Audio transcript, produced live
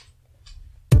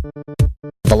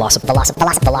Velocipodcast.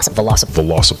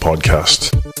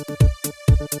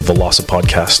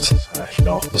 Velocipodcast.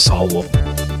 No,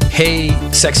 Velocipodcast. Hey,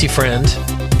 sexy friend.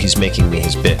 He's making me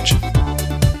his bitch.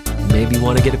 Maybe you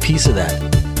want to get a piece of that.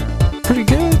 Pretty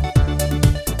good.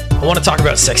 I want to talk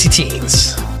about sexy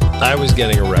teens. I was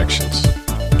getting erections.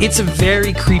 It's a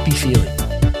very creepy feeling.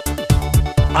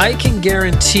 I can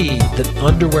guarantee that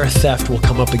underwear theft will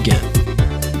come up again.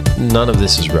 None of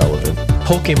this is relevant.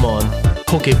 Pokemon,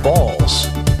 Pokeballs.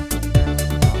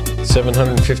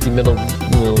 750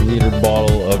 milliliter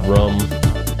bottle of rum.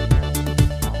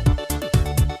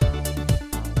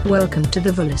 Welcome to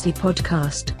the Velocity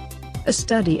Podcast, a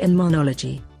study in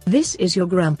monology. This is your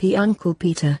grumpy Uncle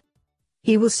Peter.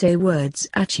 He will say words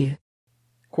at you.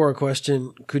 Quora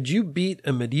question: could you beat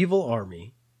a medieval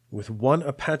army with one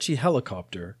Apache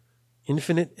helicopter,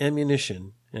 infinite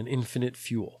ammunition, and infinite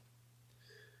fuel?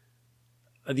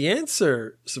 The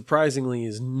answer, surprisingly,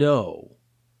 is no.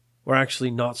 Or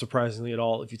actually not surprisingly at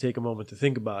all if you take a moment to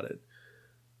think about it.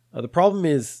 The problem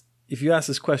is, if you ask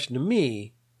this question to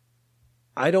me,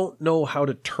 I don't know how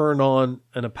to turn on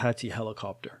an Apache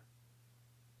helicopter.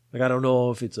 Like, I don't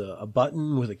know if it's a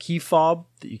button with a key fob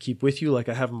that you keep with you like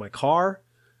I have in my car.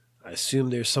 I assume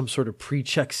there's some sort of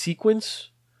pre-check sequence.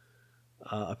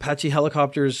 Apache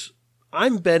helicopters,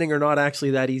 I'm betting, are not actually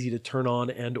that easy to turn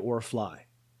on and or fly.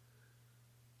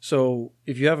 So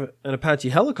if you have an Apache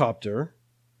helicopter,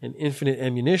 and infinite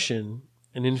ammunition,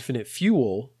 and infinite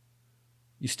fuel,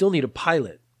 you still need a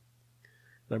pilot.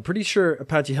 And I'm pretty sure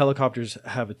Apache helicopters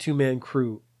have a two-man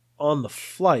crew on the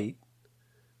flight,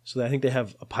 so I think they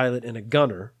have a pilot and a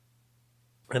gunner,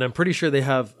 and I'm pretty sure they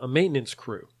have a maintenance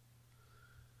crew.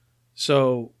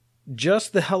 So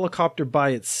just the helicopter by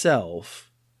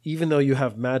itself, even though you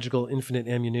have magical infinite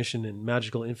ammunition and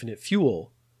magical infinite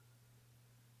fuel,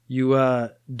 you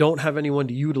don't have anyone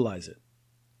to utilize it.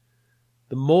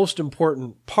 The most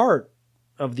important part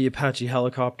of the Apache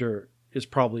helicopter is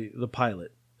probably the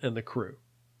pilot and the crew.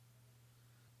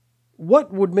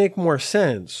 What would make more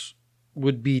sense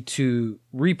would be to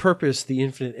repurpose the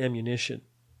infinite ammunition,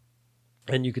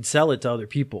 and you could sell it to other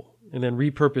people, and then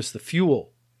repurpose the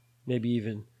fuel, maybe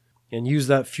even, and use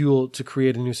that fuel to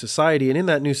create a new society. And in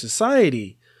that new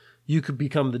society, you could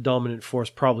become the dominant force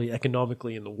probably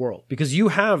economically in the world, because you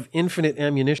have infinite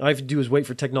ammunition. All you have to do is wait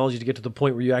for technology to get to the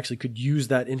point where you actually could use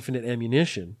that infinite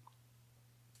ammunition.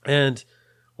 And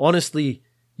honestly,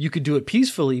 you could do it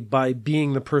peacefully by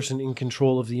being the person in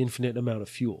control of the infinite amount of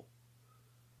fuel.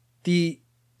 The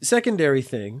secondary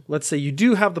thing, let's say you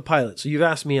do have the pilot. So you've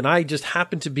asked me, and I just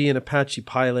happen to be an Apache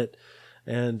pilot,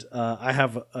 and I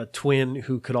have a twin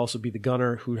who could also be the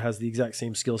gunner, who has the exact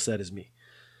same skill set as me.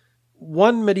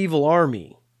 One medieval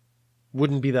army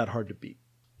wouldn't be that hard to beat.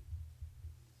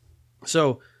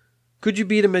 So, could you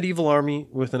beat a medieval army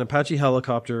with an Apache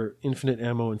helicopter, infinite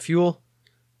ammo, and fuel?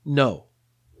 No,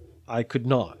 I could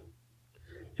not.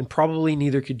 And probably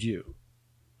neither could you,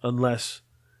 unless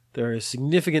there are a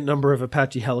significant number of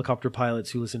Apache helicopter pilots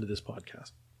who listen to this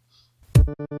podcast.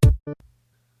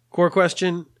 Core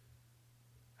question: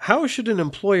 how should an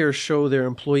employer show their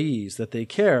employees that they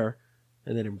care,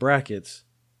 and then in brackets,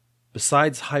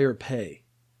 besides higher pay?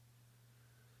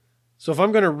 So if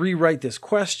I'm going to rewrite this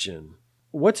question,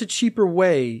 what's a cheaper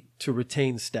way to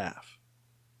retain staff?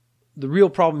 The real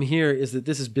problem here is that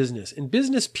this is business. And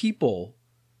business people,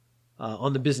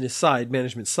 on the business side,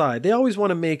 management side, they always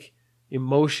want to make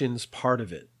emotions part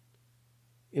of it,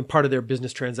 in part of their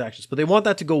business transactions. But they want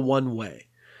that to go one way.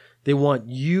 They want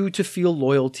you to feel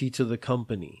loyalty to the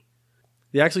company.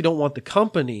 They actually don't want the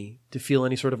company to feel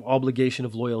any sort of obligation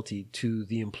of loyalty to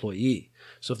the employee.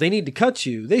 So if they need to cut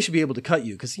you, they should be able to cut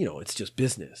you because, it's just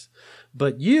business.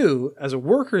 But you, as a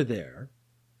worker there,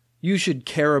 you should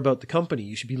care about the company.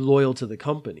 You should be loyal to the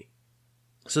company.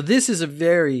 So this is a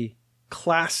very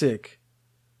classic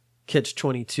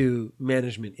Catch-22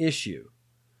 management issue.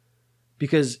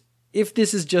 Because if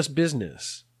this is just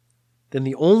business, then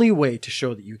the only way to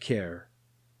show that you care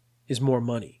is more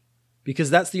money.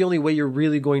 Because that's the only way you're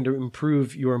really going to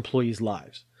improve your employees'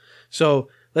 lives. So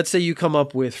let's say you come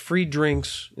up with free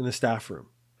drinks in the staff room.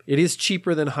 It is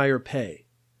cheaper than higher pay.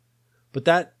 But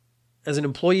that, as an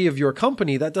employee of your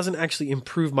company, that doesn't actually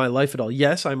improve my life at all.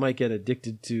 Yes, I might get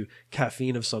addicted to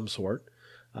caffeine of some sort.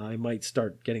 I might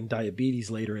start getting diabetes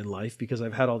later in life because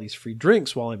I've had all these free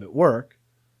drinks while I'm at work.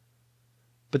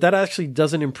 But that actually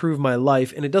doesn't improve my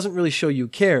life, and it doesn't really show you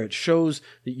care. It shows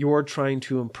that you're trying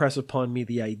to impress upon me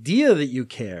the idea that you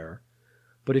care.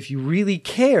 But if you really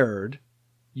cared,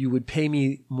 you would pay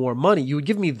me more money. You would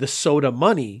give me the soda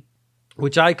money,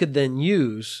 which I could then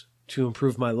use to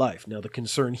improve my life. Now, the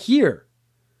concern here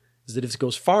is that if it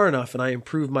goes far enough and I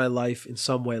improve my life in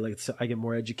some way, like I get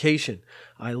more education,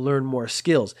 I learn more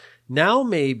skills. Now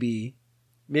maybe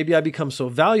I become so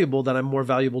valuable that I'm more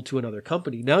valuable to another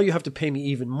company. Now you have to pay me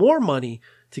even more money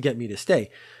to get me to stay.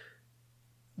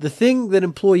 The thing that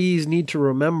employees need to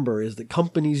remember is that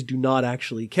companies do not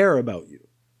actually care about you.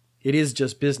 It is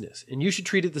just business, and you should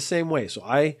treat it the same way. So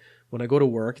when I go to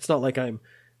work, it's not like I'm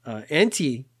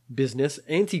anti-business,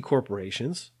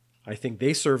 anti-corporations. I think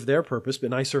they serve their purpose,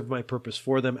 but I serve my purpose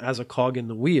for them as a cog in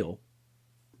the wheel.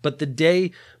 But the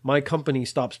day my company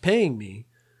stops paying me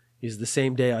is the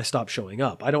same day I stop showing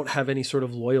up. I don't have any sort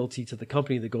of loyalty to the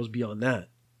company that goes beyond that.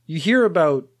 You hear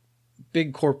about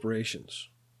big corporations,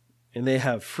 and they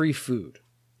have free food,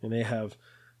 and they have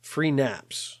free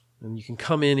naps, and you can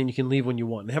come in and you can leave when you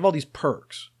want. And they have all these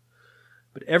perks.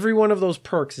 But every one of those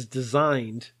perks is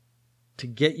designed to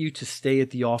get you to stay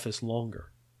at the office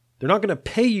longer. They're not going to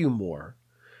pay you more.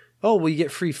 Oh, well, you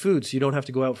get free food, so you don't have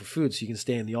to go out for food, so you can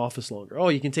stay in the office longer. Oh,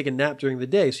 you can take a nap during the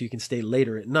day, so you can stay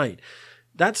later at night.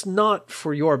 That's not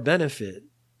for your benefit.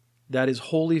 That is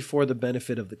wholly for the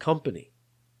benefit of the company.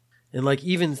 And like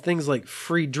even things like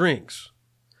free drinks,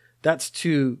 that's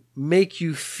to make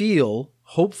you feel,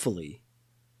 hopefully,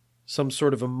 some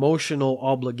sort of emotional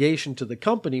obligation to the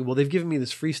company. Well, they've given me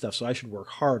this free stuff, so I should work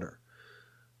harder.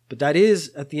 But that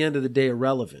is, at the end of the day,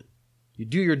 irrelevant. You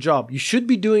do your job. You should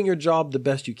be doing your job the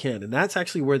best you can. And that's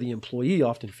actually where the employee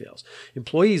often fails.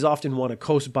 Employees often want to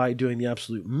coast by doing the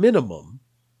absolute minimum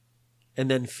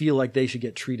and then feel like they should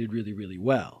get treated really, really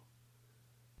well.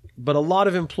 But a lot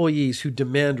of employees who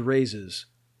demand raises,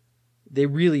 they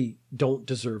really don't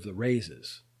deserve the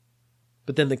raises.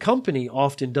 But then the company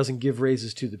often doesn't give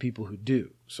raises to the people who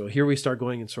do. So here we start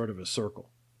going in sort of a circle.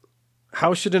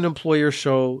 How should an employer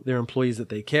show their employees that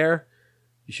they care?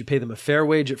 You should pay them a fair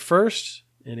wage at first,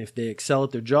 and if they excel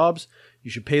at their jobs,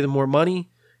 you should pay them more money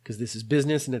because this is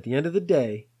business, and at the end of the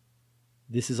day,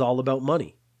 this is all about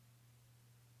money.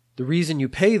 The reason you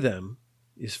pay them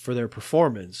is for their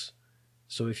performance.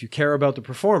 So if you care about the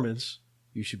performance,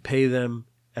 you should pay them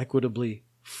equitably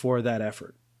for that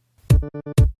effort.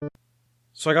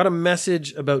 So I got a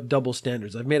message about double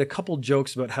standards. I've made a couple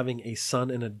jokes about having a son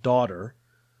and a daughter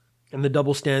and the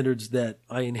double standards that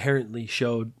I inherently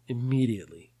showed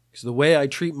immediately. Because the way I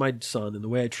treat my son and the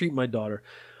way I treat my daughter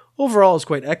overall is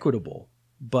quite equitable,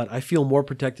 but I feel more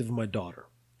protective of my daughter.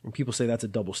 And people say that's a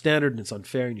double standard and it's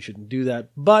unfair and you shouldn't do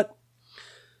that. But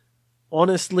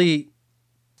honestly,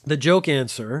 the joke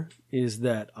answer is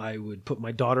that I would put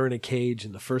my daughter in a cage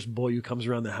and the first boy who comes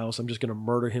around the house, I'm just going to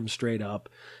murder him straight up.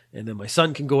 And then my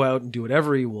son can go out and do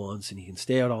whatever he wants and he can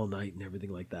stay out all night and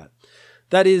everything like that.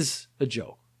 That is a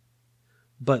joke.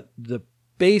 But the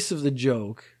base of the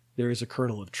joke, there is a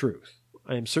kernel of truth.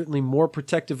 I am certainly more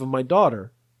protective of my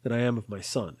daughter than I am of my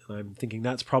son. And I'm thinking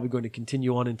that's probably going to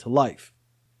continue on into life.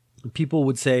 And people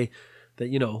would say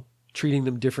that, treating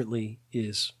them differently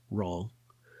is wrong.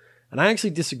 And I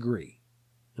actually disagree.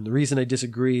 And the reason I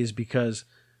disagree is because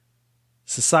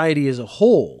society as a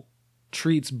whole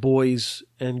treats boys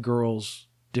and girls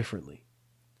differently.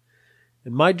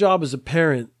 And my job as a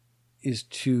parent is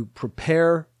to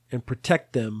prepare and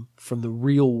protect them from the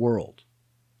real world.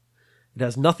 It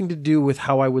has nothing to do with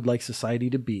how I would like society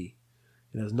to be.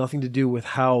 It has nothing to do with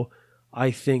how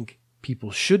I think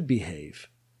people should behave.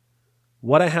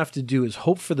 What I have to do is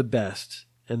hope for the best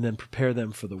and then prepare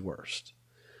them for the worst.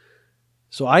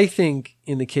 So I think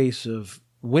in the case of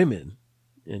women,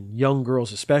 and young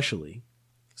girls especially,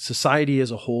 society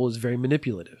as a whole is very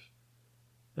manipulative.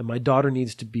 And my daughter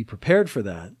needs to be prepared for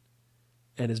that.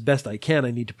 And as best I can,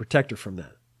 I need to protect her from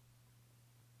that.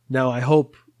 Now, I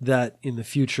hope that in the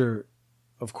future,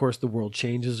 of course, the world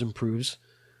changes, improves,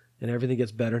 and everything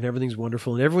gets better, and everything's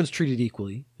wonderful, and everyone's treated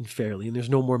equally and fairly, and there's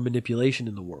no more manipulation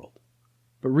in the world.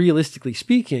 But realistically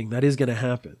speaking, that is going to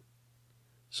happen.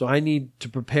 So I need to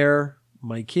prepare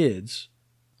my kids.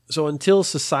 So until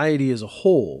society as a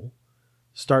whole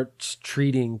starts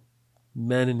treating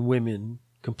men and women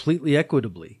completely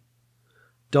equitably,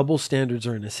 double standards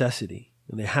are a necessity,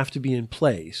 and they have to be in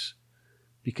place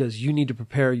because you need to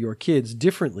prepare your kids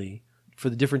differently for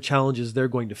the different challenges they're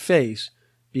going to face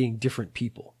being different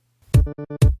people.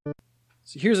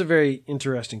 So here's a very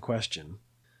interesting question.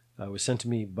 It was sent to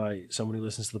me by someone who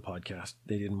listens to the podcast.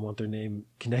 They didn't want their name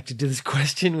connected to this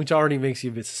question, which already makes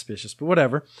you a bit suspicious, but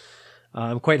whatever.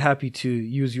 I'm quite happy to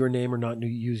use your name or not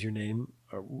use your name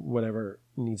or whatever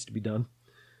needs to be done.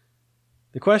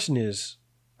 The question is,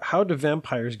 how do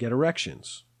vampires get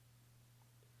erections?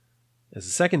 As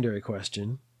a secondary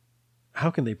question, how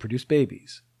can they produce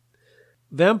babies?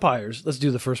 Vampires, let's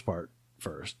do the first part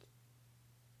first.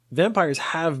 Vampires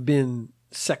have been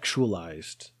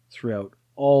sexualized throughout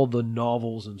all the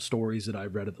novels and stories that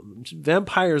I've read of them.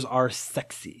 Vampires are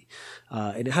sexy.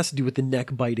 And it has to do with the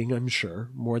neck biting, I'm sure,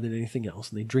 more than anything else.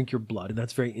 And they drink your blood, and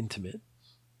that's very intimate.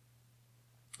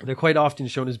 And they're quite often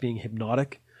shown as being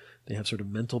hypnotic. They have sort of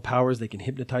mental powers. They can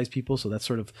hypnotize people. So that's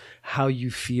sort of how you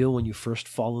feel when you first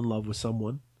fall in love with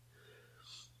someone.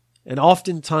 And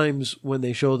oftentimes when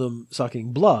they show them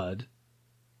sucking blood,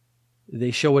 they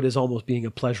show it as almost being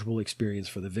a pleasurable experience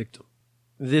for the victim.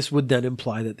 This would then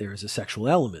imply that there is a sexual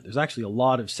element. There's actually a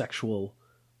lot of sexualization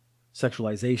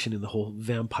in the whole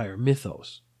vampire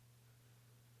mythos.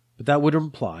 But that would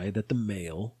imply that the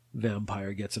male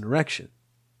vampire gets an erection.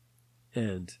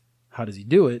 And how does he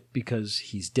do it? Because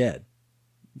he's dead.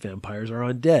 Vampires are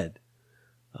undead.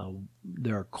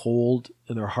 They're cold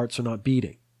and their hearts are not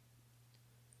beating.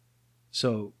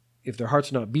 So if their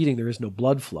hearts are not beating, there is no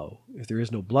blood flow. If there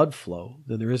is no blood flow,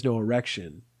 then there is no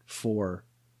erection for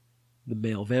the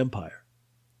male vampire,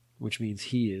 which means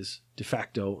he is de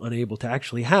facto unable to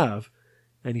actually have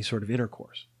any sort of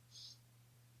intercourse.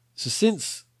 So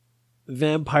since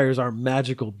vampires are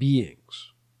magical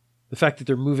beings, the fact that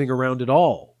they're moving around at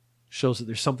all shows that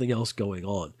there's something else going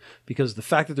on, because the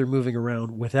fact that they're moving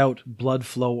around without blood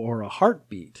flow or a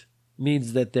heartbeat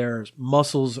means that their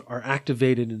muscles are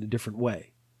activated in a different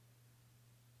way.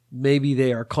 Maybe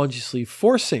they are consciously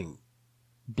forcing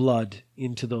blood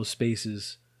into those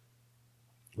spaces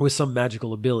with some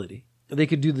magical ability. And they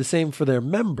could do the same for their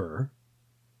member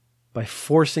by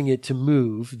forcing it to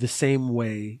move the same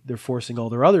way they're forcing all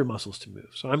their other muscles to move.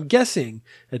 So I'm guessing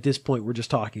at this point we're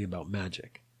just talking about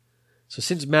magic. So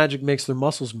since magic makes their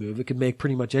muscles move, it could make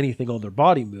pretty much anything on their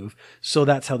body move, so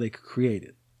that's how they could create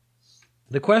it.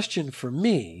 The question for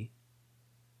me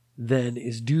then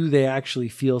is, do they actually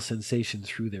feel sensation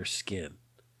through their skin?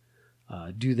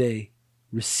 Do they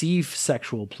receive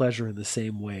sexual pleasure in the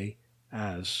same way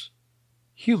as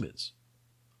humans?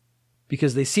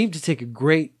 Because they seem to take a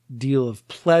great deal of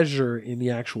pleasure in the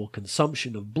actual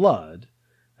consumption of blood.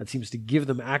 That seems to give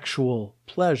them actual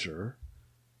pleasure.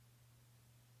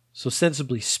 So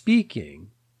sensibly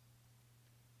speaking,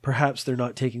 perhaps they're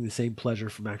not taking the same pleasure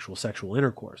from actual sexual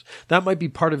intercourse. That might be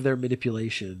part of their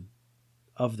manipulation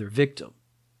of their victim,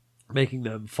 making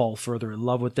them fall further in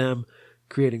love with them,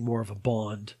 creating more of a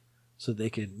bond so they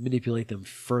can manipulate them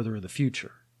further in the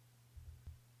future.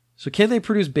 So can they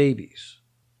produce babies?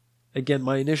 Again,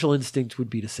 my initial instinct would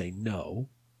be to say no,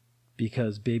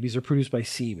 because babies are produced by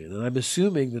semen. And I'm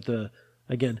assuming that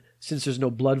since there's no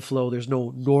blood flow, there's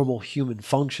no normal human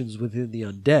functions within the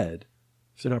undead.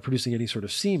 If they're not producing any sort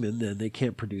of semen, then they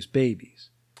can't produce babies.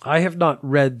 I have not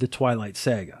read the Twilight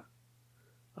Saga.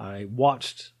 I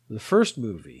watched the first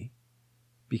movie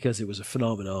because it was a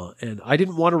phenomenon, and I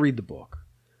didn't want to read the book.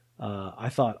 I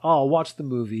thought, I'll watch the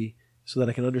movie so that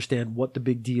I can understand what the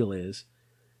big deal is.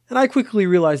 And I quickly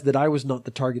realized that I was not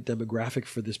the target demographic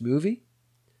for this movie,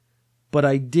 but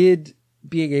I did,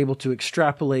 being able to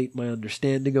extrapolate my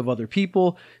understanding of other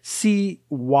people, see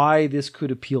why this could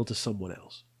appeal to someone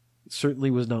else. It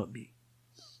certainly was not me.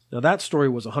 Now that story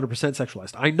was 100%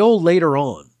 sexualized. I know later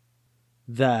on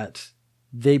that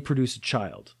they produce a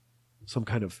child, some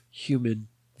kind of human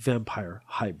vampire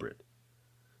hybrid.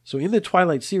 So in the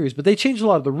Twilight series, but they changed a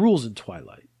lot of the rules in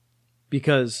Twilight,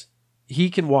 because he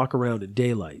can walk around in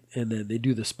daylight, and then they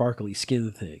do the sparkly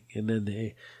skin thing, and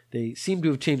then they seem to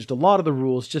have changed a lot of the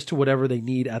rules just to whatever they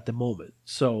need at the moment.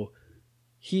 So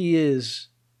he is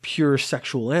pure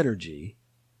sexual energy.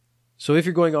 So if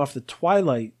you're going off the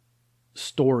Twilight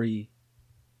story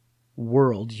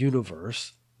world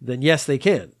universe, then yes, they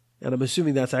can. And I'm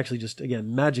assuming that's actually just,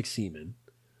 again, magic semen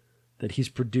that he's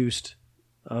produced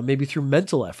maybe through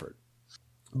mental effort.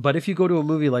 But if you go to a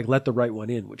movie like Let the Right One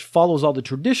In, which follows all the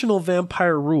traditional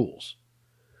vampire rules,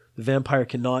 the vampire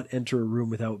cannot enter a room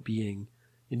without being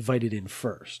invited in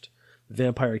first. The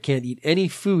vampire can't eat any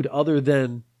food other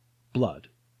than blood.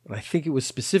 And I think it was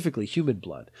specifically human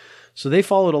blood. So they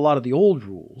followed a lot of the old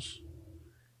rules.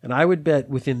 And I would bet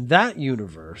within that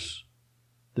universe,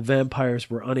 the vampires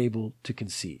were unable to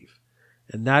conceive.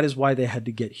 And that is why they had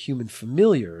to get human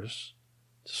familiars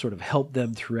to sort of help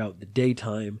them throughout the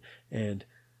daytime and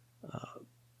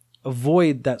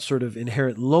avoid that sort of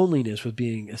inherent loneliness with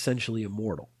being essentially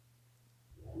immortal.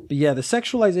 But yeah, the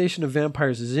sexualization of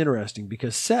vampires is interesting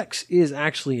because sex is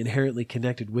actually inherently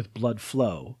connected with blood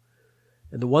flow.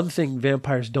 And the one thing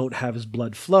vampires don't have is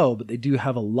blood flow, but they do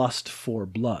have a lust for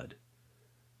blood.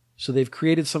 So they've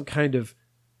created some kind of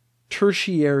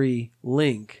tertiary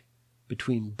link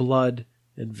between blood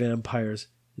and vampires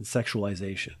and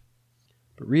sexualization.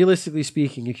 But realistically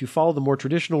speaking, if you follow the more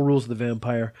traditional rules of the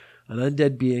vampire, an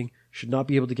undead being should not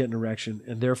be able to get an erection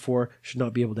and therefore should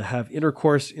not be able to have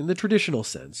intercourse in the traditional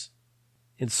sense,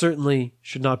 and certainly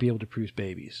should not be able to produce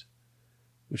babies.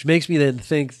 Which makes me then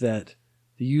think that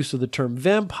the use of the term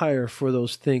vampire for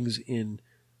those things in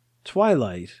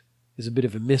Twilight is a bit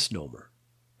of a misnomer.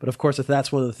 But of course, if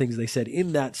that's one of the things they said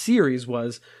in that series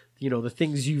was, the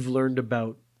things you've learned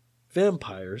about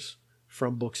vampires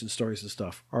from books and stories and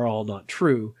stuff are all not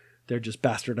true. They're just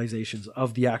bastardizations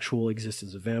of the actual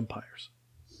existence of vampires.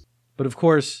 But of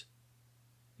course,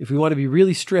 if we want to be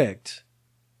really strict,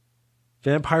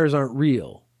 vampires aren't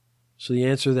real. So the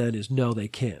answer then is no, they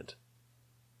can't.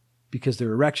 Because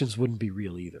their erections wouldn't be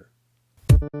real either.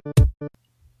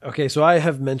 Okay, so I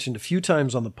have mentioned a few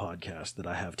times on the podcast that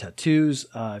I have tattoos.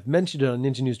 I've mentioned it on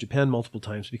Ninja News Japan multiple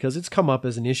times because it's come up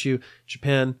as an issue.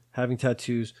 Japan, having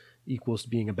tattoos equals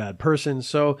being a bad person,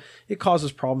 so it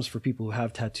causes problems for people who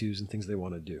have tattoos and things they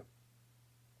want to do.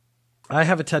 I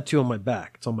have a tattoo on my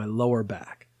back. It's on my lower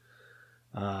back.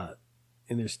 And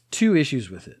there's two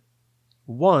issues with it.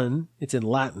 One, it's in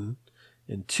Latin,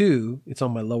 and two, it's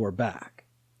on my lower back.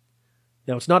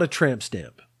 Now, it's not a tramp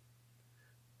stamp.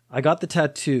 I got the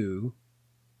tattoo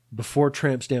before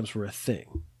tramp stamps were a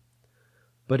thing.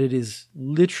 But it is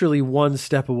literally one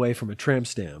step away from a tramp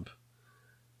stamp,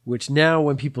 which now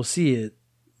when people see it,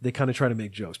 they kind of try to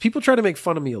make jokes. People try to make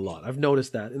fun of me a lot. I've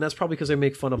noticed that. And that's probably because I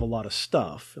make fun of a lot of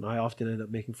stuff. And I often end up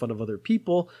making fun of other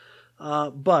people.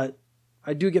 But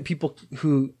I do get people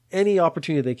who, any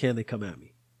opportunity they can, they come at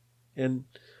me. And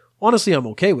honestly, I'm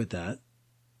okay with that.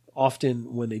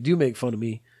 Often when they do make fun of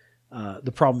me,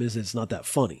 the problem is it's not that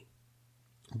funny.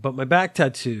 But my back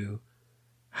tattoo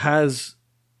has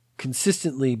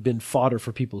consistently been fodder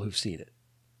for people who've seen it.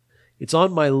 It's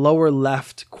on my lower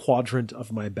left quadrant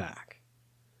of my back.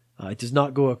 It does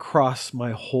not go across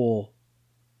my whole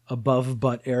above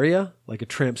butt area like a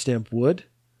tramp stamp would,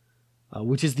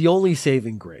 which is the only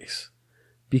saving grace.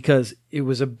 Because it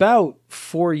was about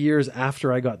 4 years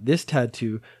after I got this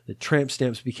tattoo that tramp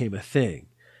stamps became a thing.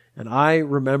 And I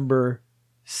remember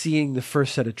seeing the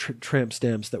first set of tramp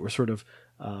stamps that were sort of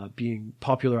being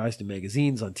popularized in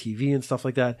magazines, on TV and stuff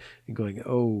like that, and going,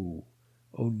 oh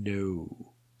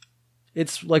no.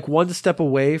 It's like one step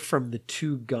away from the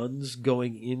two guns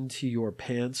going into your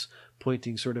pants,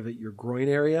 pointing sort of at your groin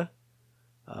area.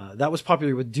 That was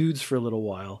popular with dudes for a little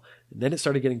while, and then it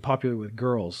started getting popular with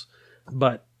girls.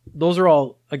 But those are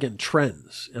all, again,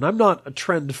 trends. And I'm not a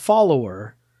trend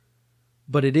follower,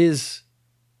 but it is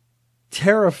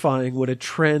terrifying when a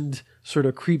trend sort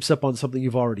of creeps up on something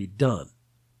you've already done.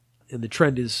 And the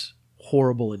trend is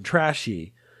horrible and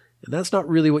trashy. And that's not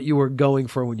really what you were going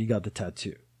for when you got the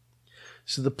tattoo.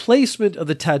 So the placement of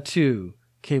the tattoo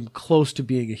came close to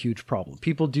being a huge problem.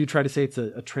 People do try to say it's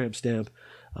a tramp stamp.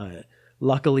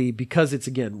 Luckily, because it's,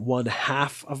 again, one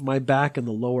half of my back and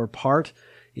the lower part,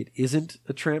 it isn't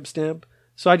a tramp stamp.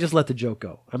 So I just let the joke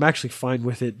go. I'm actually fine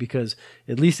with it because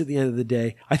at least at the end of the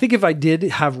day, I think if I did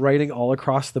have writing all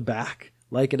across the back,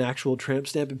 like an actual tramp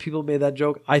stamp, and people made that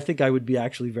joke, I think I would be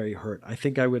actually very hurt. I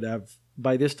think I would have,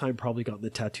 by this time, probably gotten the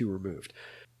tattoo removed.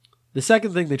 The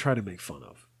second thing they try to make fun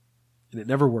of, and it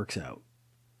never works out,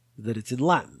 is that it's in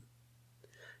Latin.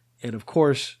 And of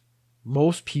course,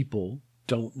 most people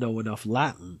don't know enough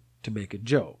Latin to make a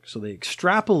joke. So they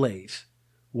extrapolate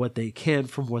what they can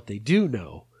from what they do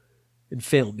know and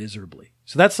fail miserably.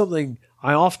 So that's something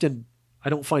I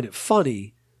don't find it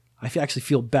funny. I actually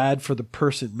feel bad for the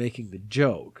person making the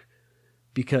joke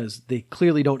because they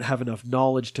clearly don't have enough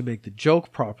knowledge to make the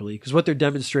joke properly, because what they're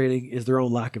demonstrating is their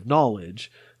own lack of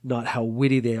knowledge, not how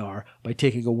witty they are by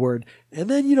taking a word and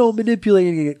then,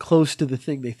 manipulating it close to the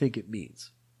thing they think it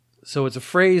means. So it's a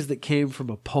phrase that came from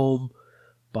a poem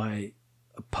by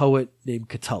a poet named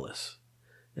Catullus,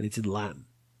 and it's in Latin.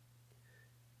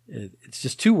 And it's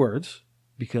just two words,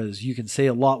 because you can say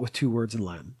a lot with two words in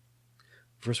Latin.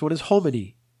 The first one is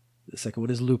hominy. The second one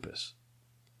is lupus.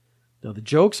 Now, the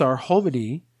jokes are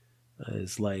hominy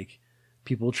is like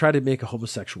people try to make a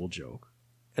homosexual joke.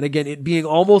 And again, it being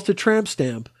almost a tramp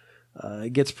stamp,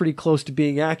 it gets pretty close to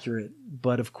being accurate.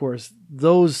 But of course,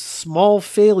 those small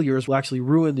failures will actually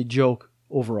ruin the joke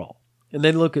overall. And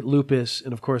then look at lupus.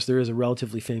 And of course, there is a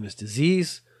relatively famous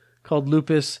disease called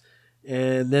lupus.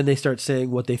 And then they start saying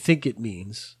what they think it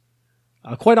means.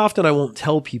 Quite often I won't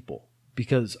tell people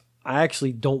because I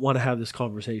actually don't want to have this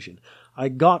conversation. I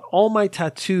got all my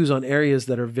tattoos on areas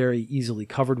that are very easily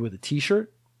covered with a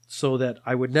t-shirt so that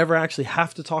I would never actually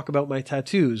have to talk about my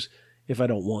tattoos if I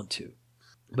don't want to.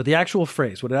 But the actual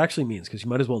phrase, what it actually means, because you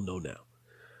might as well know now.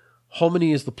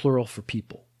 Hominy is the plural for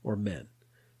people or men.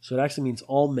 So it actually means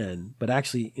all men, but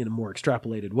actually in a more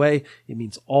extrapolated way, it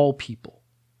means all people.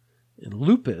 And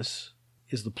lupus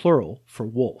is the plural for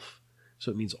wolf.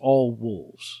 So it means all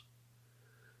wolves.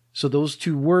 So those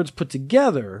two words put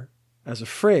together as a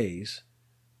phrase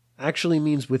actually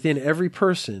means within every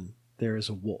person there is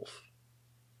a wolf.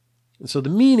 And so the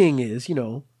meaning is,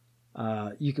 you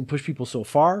can push people so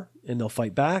far and they'll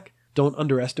fight back. Don't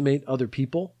underestimate other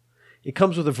people. It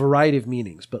comes with a variety of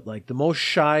meanings, but like the most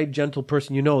shy, gentle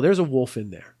person there's a wolf in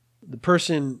there. The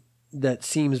person that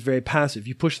seems very passive,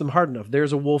 you push them hard enough,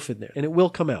 there's a wolf in there, and it will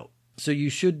come out. So you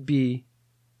should be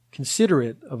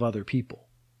considerate of other people.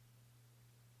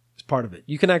 It's part of it.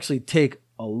 You can actually take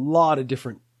a lot of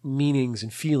different meanings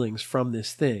and feelings from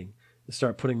this thing and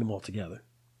start putting them all together.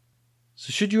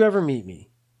 So should you ever meet me,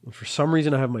 and for some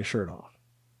reason I have my shirt off,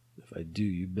 if I do,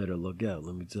 you better look out,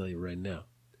 let me tell you right now.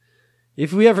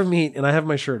 If we ever meet and I have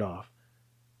my shirt off,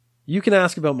 you can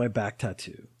ask about my back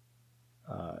tattoo.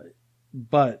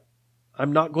 But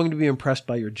I'm not going to be impressed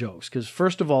by your jokes. Because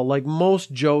first of all, like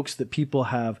most jokes that people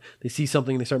have, they see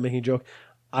something and they start making a joke.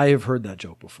 I have heard that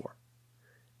joke before.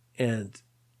 And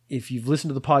if you've listened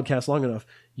to the podcast long enough,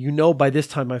 by this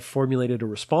time I've formulated a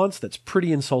response that's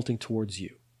pretty insulting towards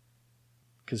you.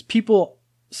 Because people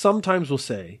sometimes will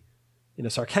say, in a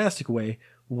sarcastic way,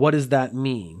 what does that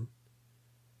mean?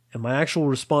 And my actual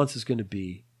response is going to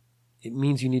be, it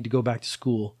means you need to go back to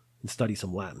school and study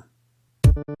some Latin.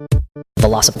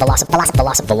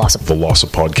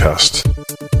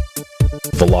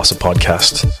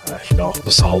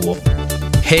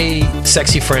 Velocipodcast. Hey,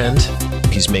 sexy friend.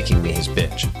 He's making me his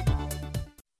bitch.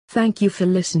 Thank you for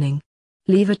listening.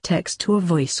 Leave a text or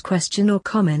voice question or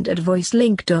comment at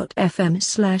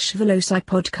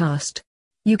voicelink.fm/velocipodcast.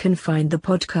 You can find the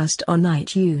podcast on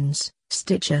iTunes,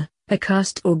 Stitcher,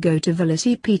 Acast, or go to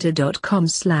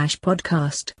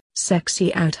velocipeter.com/podcast.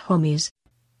 Sexy out, homies.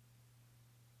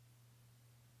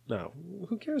 Now,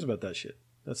 who cares about that shit?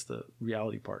 That's the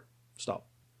reality part. Stop.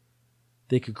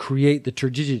 They could create the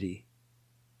turgidity.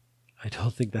 I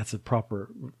don't think that's a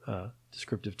proper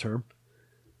descriptive term.